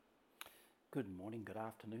Good morning, good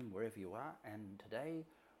afternoon, wherever you are, and today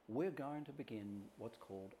we're going to begin what's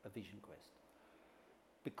called a vision quest.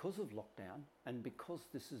 Because of lockdown and because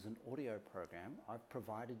this is an audio program, I've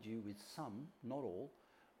provided you with some, not all,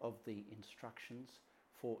 of the instructions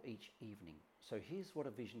for each evening. So here's what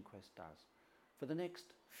a vision quest does. For the next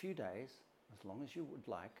few days, as long as you would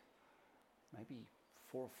like, maybe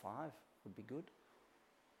 4 or 5 would be good,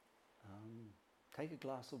 take a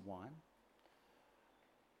glass of wine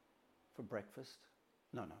for breakfast.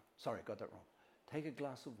 Sorry, I got that wrong. Take a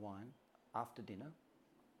glass of wine after dinner,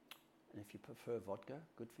 and if you prefer vodka,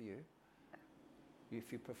 good for you.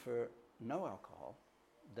 If you prefer no alcohol,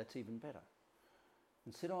 that's even better.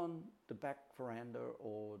 And sit on the back veranda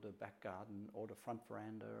or the back garden or the front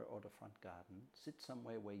veranda or the front garden. Sit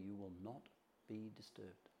somewhere where you will not be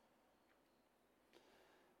disturbed.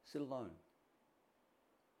 Sit alone.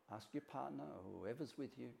 Ask your partner or whoever's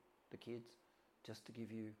with you, the kids, just to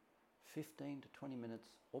give you 15 to 20 minutes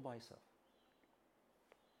all by yourself.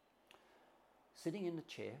 Sitting in a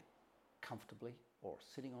chair comfortably, or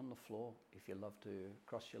sitting on the floor if you love to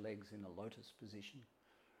cross your legs in a lotus position.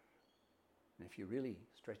 And if you're really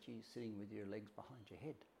stretchy, sitting with your legs behind your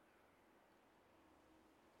head.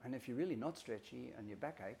 And if you're really not stretchy and your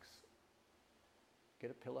back aches,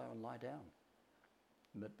 get a pillow and lie down,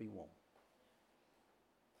 but be warm.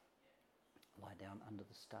 Lie down under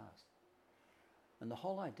the stars. And the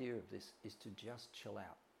whole idea of this is to just chill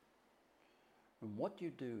out. And what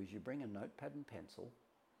you do is you bring a notepad and pencil,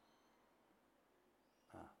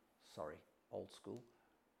 old school,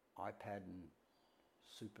 iPad and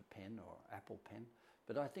Super Pen or Apple Pen,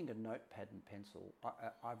 but I think a notepad and pencil,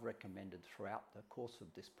 I've recommended throughout the course of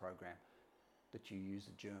this program that you use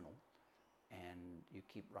a journal and you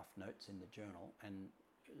keep rough notes in the journal, and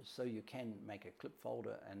so you can make a clip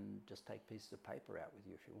folder and just take pieces of paper out with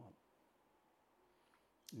you if you want.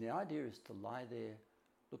 And the idea is to lie there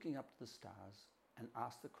looking up to the stars and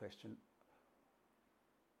ask the question,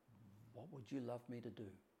 what would you love me to do?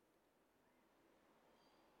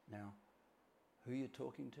 Now, who you're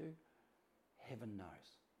talking to, heaven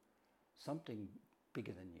knows. Something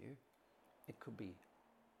bigger than you. It could be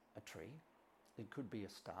a tree. It could be a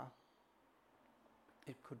star.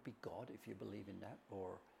 It could be God, if you believe in that,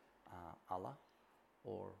 or Allah,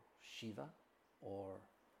 or Shiva, or,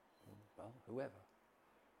 well, whoever.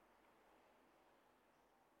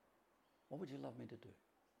 What would you love me to do?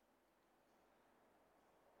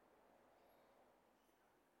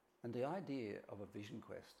 And the idea of a vision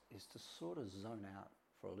quest is to sort of zone out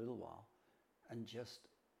for a little while and just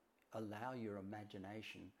allow your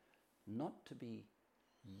imagination not to be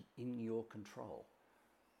in your control.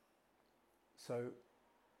 So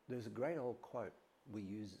there's a great old quote we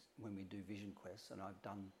use when we do vision quests, and I've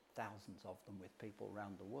done thousands of them with people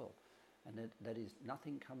around the world, and that is,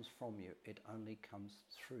 nothing comes from you, it only comes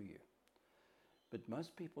through you. But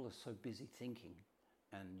most people are so busy thinking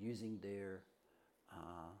and using their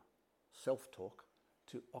self-talk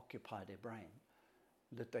to occupy their brain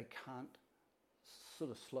that they can't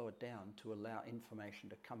sort of slow it down to allow information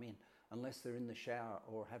to come in unless they're in the shower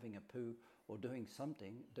or having a poo or doing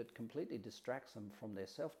something that completely distracts them from their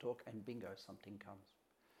self-talk, and bingo, something comes.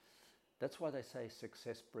 That's why they say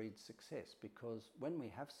success breeds success, because when we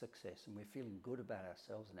have success and we're feeling good about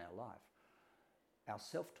ourselves and our life, our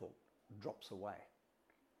self-talk drops away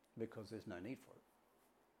because there's no need for it.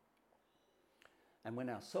 And when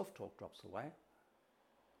our self-talk drops away,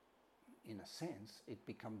 in a sense, it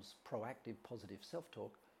becomes proactive, positive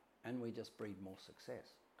self-talk, and we just breed more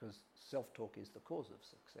success, because self-talk is the cause of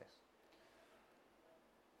success.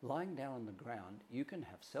 Lying down on the ground, you can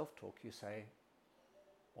have self-talk. You say,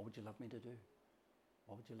 what would you love me to do?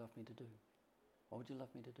 What would you love me to do? What would you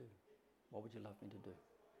love me to do? What would you love me to do?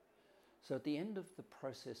 So at the end of the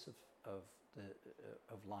process of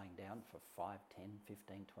lying down for 5, 10,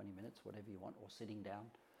 15, 20 minutes, whatever you want, or sitting down,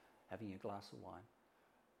 having a glass of wine,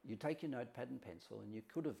 you take your notepad and pencil, and you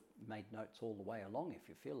could have made notes all the way along if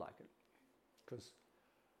you feel like it, because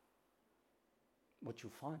what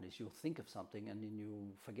you'll find is you'll think of something and then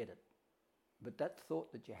you'll forget it. But that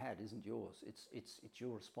thought that you had isn't yours. It's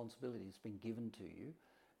your responsibility. It's been given to you,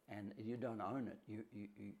 and you don't own it.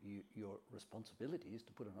 Your responsibility is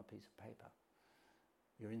to put it on a piece of paper.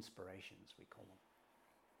 Your inspirations, we call them.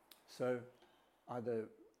 So either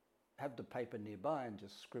have the paper nearby and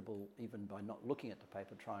just scribble, even by not looking at the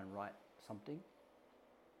paper, try and write something,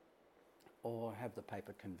 or have the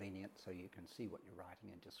paper convenient so you can see what you're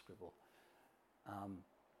writing and just scribble.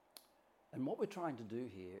 And what we're trying to do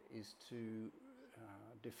here is to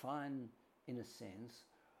define, in a sense,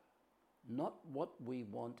 Not what we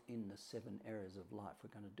want in the 7 areas of life.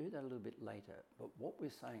 We're going to do that a little bit later. But what we're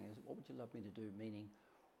saying is, what would you love me to do? Meaning,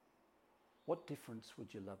 what difference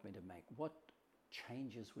would you love me to make? What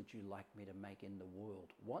changes would you like me to make in the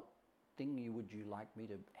world? What thing would you like me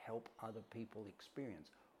to help other people experience?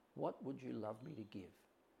 What would you love me to give?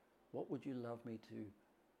 What would you love me to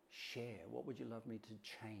share? What would you love me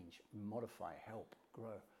to change, modify, help,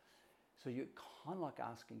 grow? So you're kind of like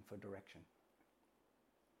asking for direction.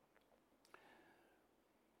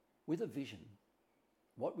 With a vision,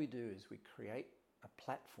 what we do is we create a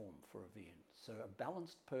platform for a vision. So a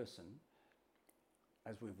balanced person,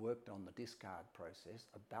 as we've worked on the discard process,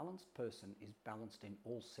 a balanced person is balanced in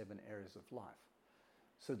all 7 areas of life.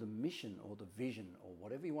 So the mission or the vision or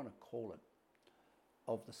whatever you want to call it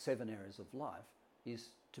of the 7 areas of life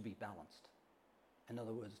is to be balanced. In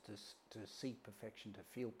other words, to seek perfection, to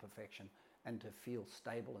feel perfection, and to feel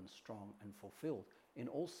stable and strong and fulfilled in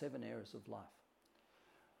all 7 areas of life.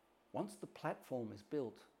 Once the platform is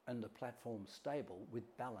built and the platform stable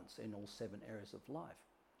with balance in all 7 areas of life,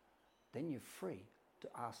 then you're free to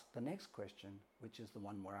ask the next question, which is the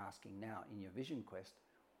one we're asking now in your vision quest.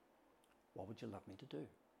 What would you love me to do?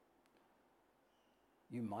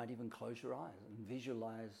 You might even close your eyes and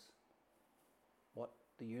visualize what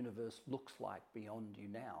the universe looks like beyond you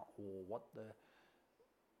now, or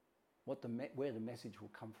where the message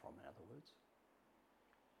will come from, in other words.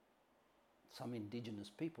 Some Indigenous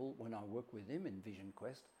people, when I work with them in Vision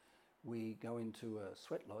Quest, we go into a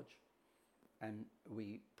sweat lodge and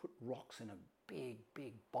we put rocks in a big,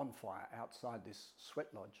 big bonfire outside this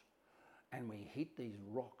sweat lodge, and we heat these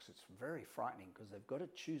rocks. It's very frightening because they've got to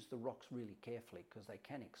choose the rocks really carefully because they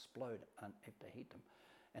can explode if they heat them.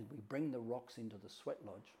 And we bring the rocks into the sweat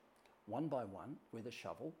lodge one by one with a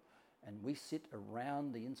shovel, and we sit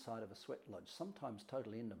around the inside of a sweat lodge, sometimes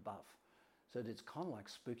totally in the buff. So it's kind of like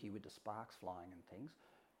spooky with the sparks flying and things.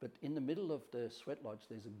 But in the middle of the sweat lodge,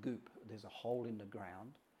 there's a goop. There's a hole in the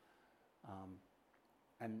ground,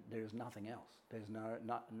 and there's nothing else. There's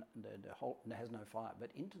the hole has no fire.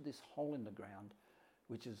 But into this hole in the ground,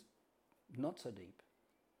 which is not so deep,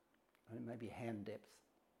 I mean, maybe hand depth,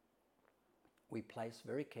 we place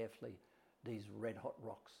very carefully these red hot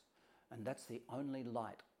rocks, and that's the only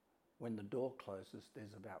light. When the door closes,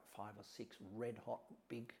 there's about 5 or 6 red hot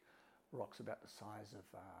big rocks about the size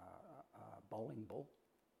of a bowling ball.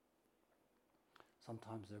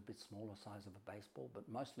 Sometimes they're a bit smaller size of a baseball, but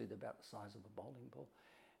mostly they're about the size of a bowling ball.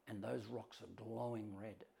 And those rocks are glowing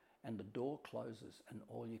red. And the door closes, and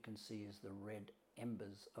all you can see is the red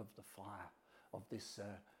embers of the fire of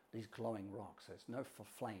these glowing rocks. There's no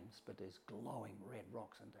flames, but there's glowing red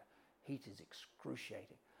rocks, and the heat is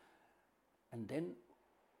excruciating. And then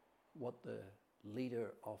what the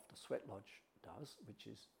leader of the sweat lodge does, which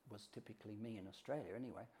was typically me in Australia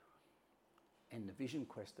anyway, and the vision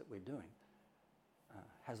quest that we're doing,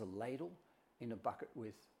 has a ladle in a bucket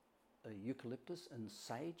with eucalyptus and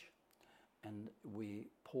sage, and we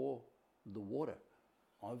pour the water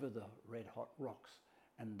over the red hot rocks,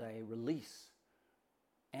 and they release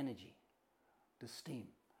energy, the steam,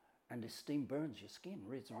 and the steam burns your skin.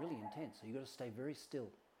 It's really intense, so you've got to stay very still.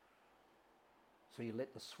 So you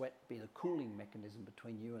let the sweat be the cooling mechanism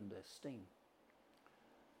between you and the steam.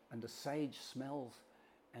 And the sage smells,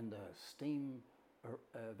 and the steam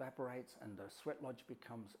evaporates, and the sweat lodge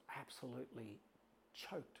becomes absolutely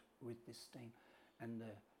choked with this steam. And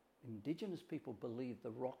the Indigenous people believe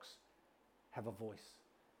the rocks have a voice.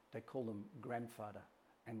 They call them grandfather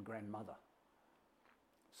and grandmother.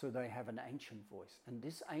 So they have an ancient voice. And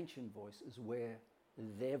this ancient voice is where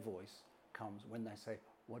their voice comes when they say,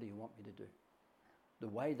 what do you want me to do? The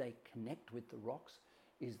way they connect with the rocks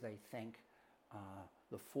is they thank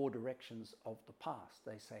the 4 directions of the past.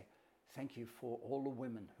 They say, thank you for all the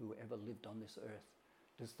women who ever lived on this earth.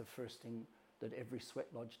 That's the first thing that every sweat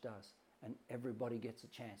lodge does. And everybody gets a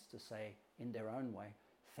chance to say in their own way,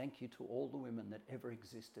 thank you to all the women that ever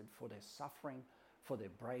existed for their suffering, for their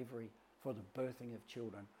bravery, for the birthing of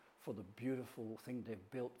children, for the beautiful thing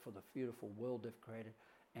they've built, for the beautiful world they've created,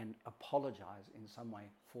 and apologize in some way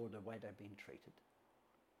for the way they've been treated.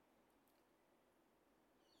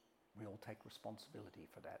 We all take responsibility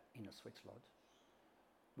for that in a switch lodge.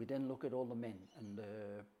 We then look at all the men and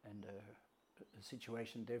the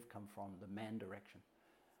situation they've come from, the man direction.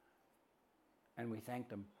 And we thank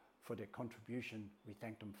them for their contribution. We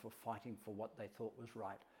thank them for fighting for what they thought was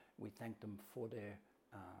right. We thank them for their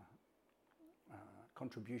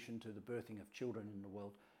contribution to the birthing of children in the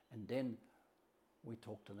world. And then we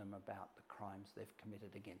talk to them about the crimes they've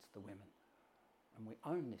committed against the women. And we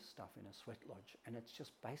own this stuff in a sweat lodge. And it's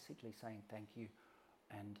just basically saying thank you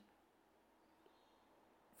and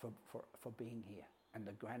for being here. And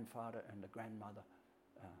the grandfather and the grandmother,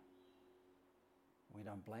 we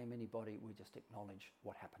don't blame anybody, we just acknowledge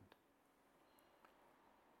what happened.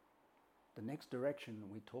 The next direction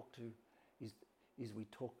we talk to is we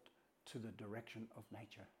talk to the direction of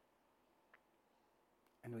nature.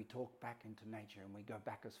 And we talk back into nature, and we go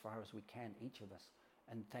back as far as we can, each of us,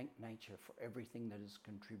 and thank nature for everything that has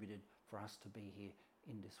contributed for us to be here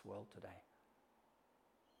in this world today.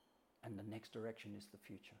 And the next direction is the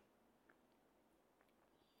future.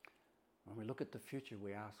 When we look at the future,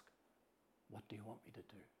 we ask, what do you want me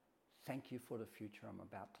to do? Thank you for the future I'm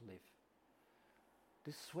about to live.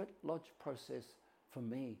 This sweat lodge process, for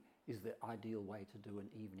me, is the ideal way to do an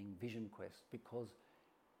evening vision quest, because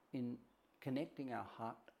in connecting our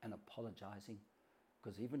heart and apologizing,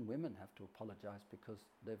 because even women have to apologize because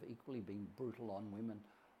they've equally been brutal on women.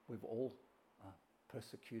 We've all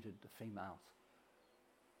persecuted the females.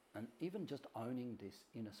 And even just owning this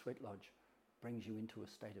in a sweat lodge brings you into a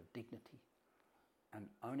state of dignity. And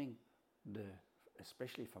owning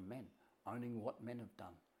especially for men, owning what men have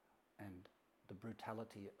done and the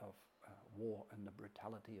brutality of war and the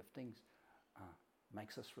brutality of things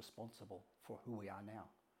makes us responsible for who we are now.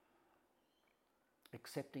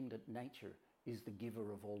 Accepting that nature is the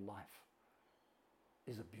giver of all life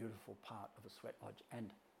is a beautiful part of a sweat lodge.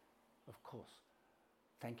 And of course,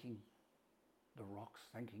 thanking the rocks,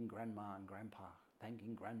 thanking grandma and grandpa,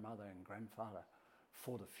 thanking grandmother and grandfather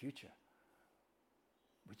for the future,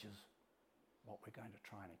 which is what we're going to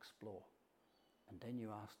try and explore. And then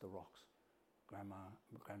you ask the rocks,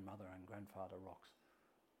 grandmother and grandfather rocks,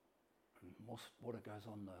 and more water goes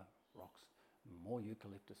on the rocks, more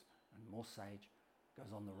eucalyptus and more sage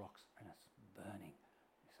goes on the rocks, and it's burning.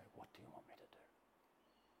 You say, what do you want me to do?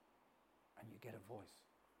 And you get a voice.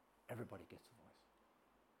 Everybody gets a voice.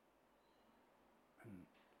 And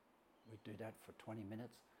we do that for 20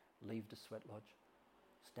 minutes, leave the sweat lodge,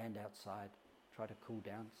 stand outside, try to cool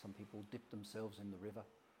down. Some people dip themselves in the river,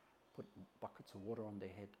 put buckets of water on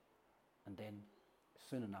their head, and then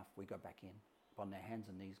soon enough we go back in, on their hands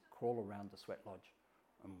and knees, crawl around the sweat lodge,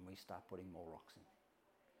 and we start putting more rocks in.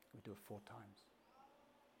 We do it 4 times.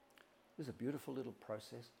 It's a beautiful little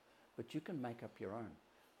process, but you can make up your own,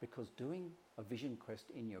 because doing a vision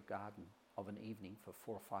quest in your garden of an evening for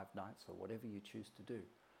 4 or 5 nights or whatever you choose to do,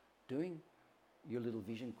 doing your little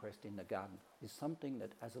vision quest in the garden is something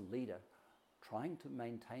that, as a leader, trying to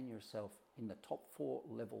maintain yourself in the top 4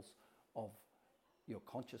 levels of your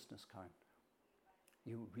consciousness cone,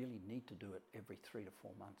 you really need to do it every 3 to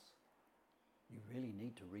 4 months. You really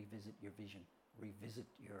need to revisit your vision, revisit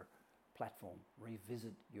your platform,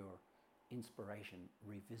 revisit your inspiration,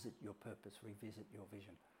 revisit your purpose, revisit your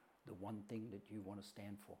vision, the one thing that you want to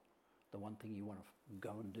stand for, the one thing you want to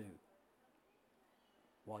go and do,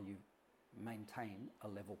 while you maintain a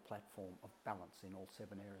level platform of balance in all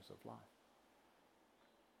 7 areas of life.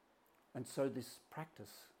 And so this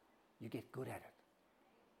practice, you get good at it.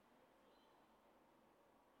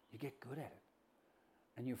 You get good at it.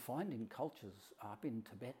 And you find in cultures up in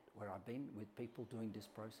Tibet, where I've been with people doing this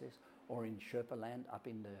process, or in Sherpa land up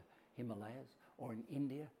in the Himalayas, or in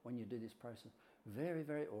India when you do this process,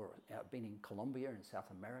 or I've been in Colombia and South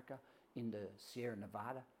America, in the Sierra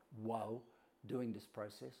Nevada, doing this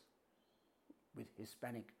process with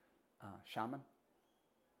Hispanic shaman,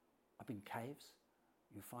 up in caves.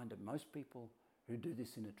 You find that most people who do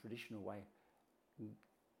this in a traditional way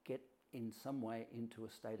get in some way into a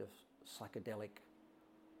state of psychedelic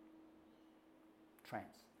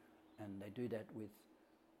trance, and they do that with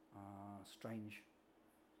strange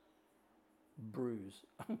brews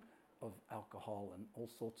of alcohol and all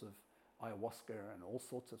sorts of ayahuasca and all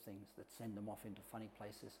sorts of things that send them off into funny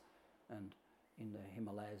places. And in the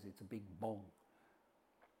Himalayas, it's a big bong.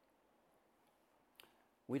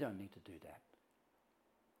 We don't need to do that.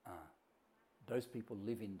 Those people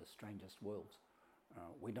live in the strangest worlds.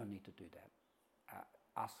 We don't need to do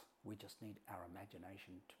that. We just need our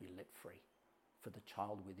imagination to be let free, for the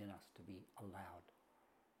child within us to be allowed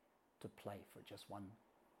to play for just one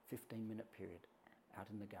 15-minute period out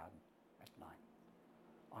in the garden at night.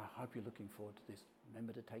 I hope you're looking forward to this.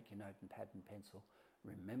 Remember to take your note and pad and pencil.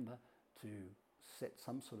 Remember to set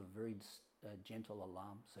some sort of very gentle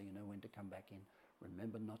alarm so you know when to come back in.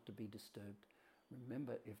 Remember not to be disturbed.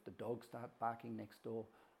 Remember, if the dog starts barking next door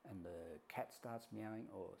and the cat starts meowing,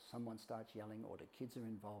 or someone starts yelling, or the kids are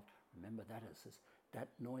involved, remember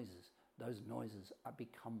those noises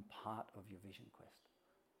become part of your vision quest.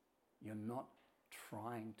 You're not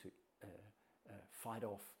trying to fight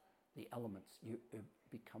off the elements. You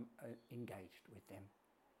become engaged with them.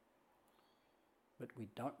 But we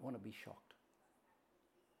don't want to be shocked,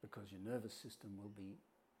 because your nervous system will be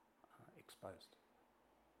exposed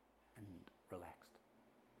and relaxed.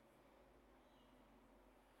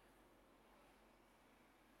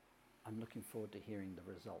 I'm looking forward to hearing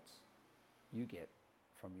the results you get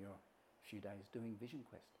from your few days doing Vision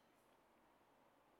Quest.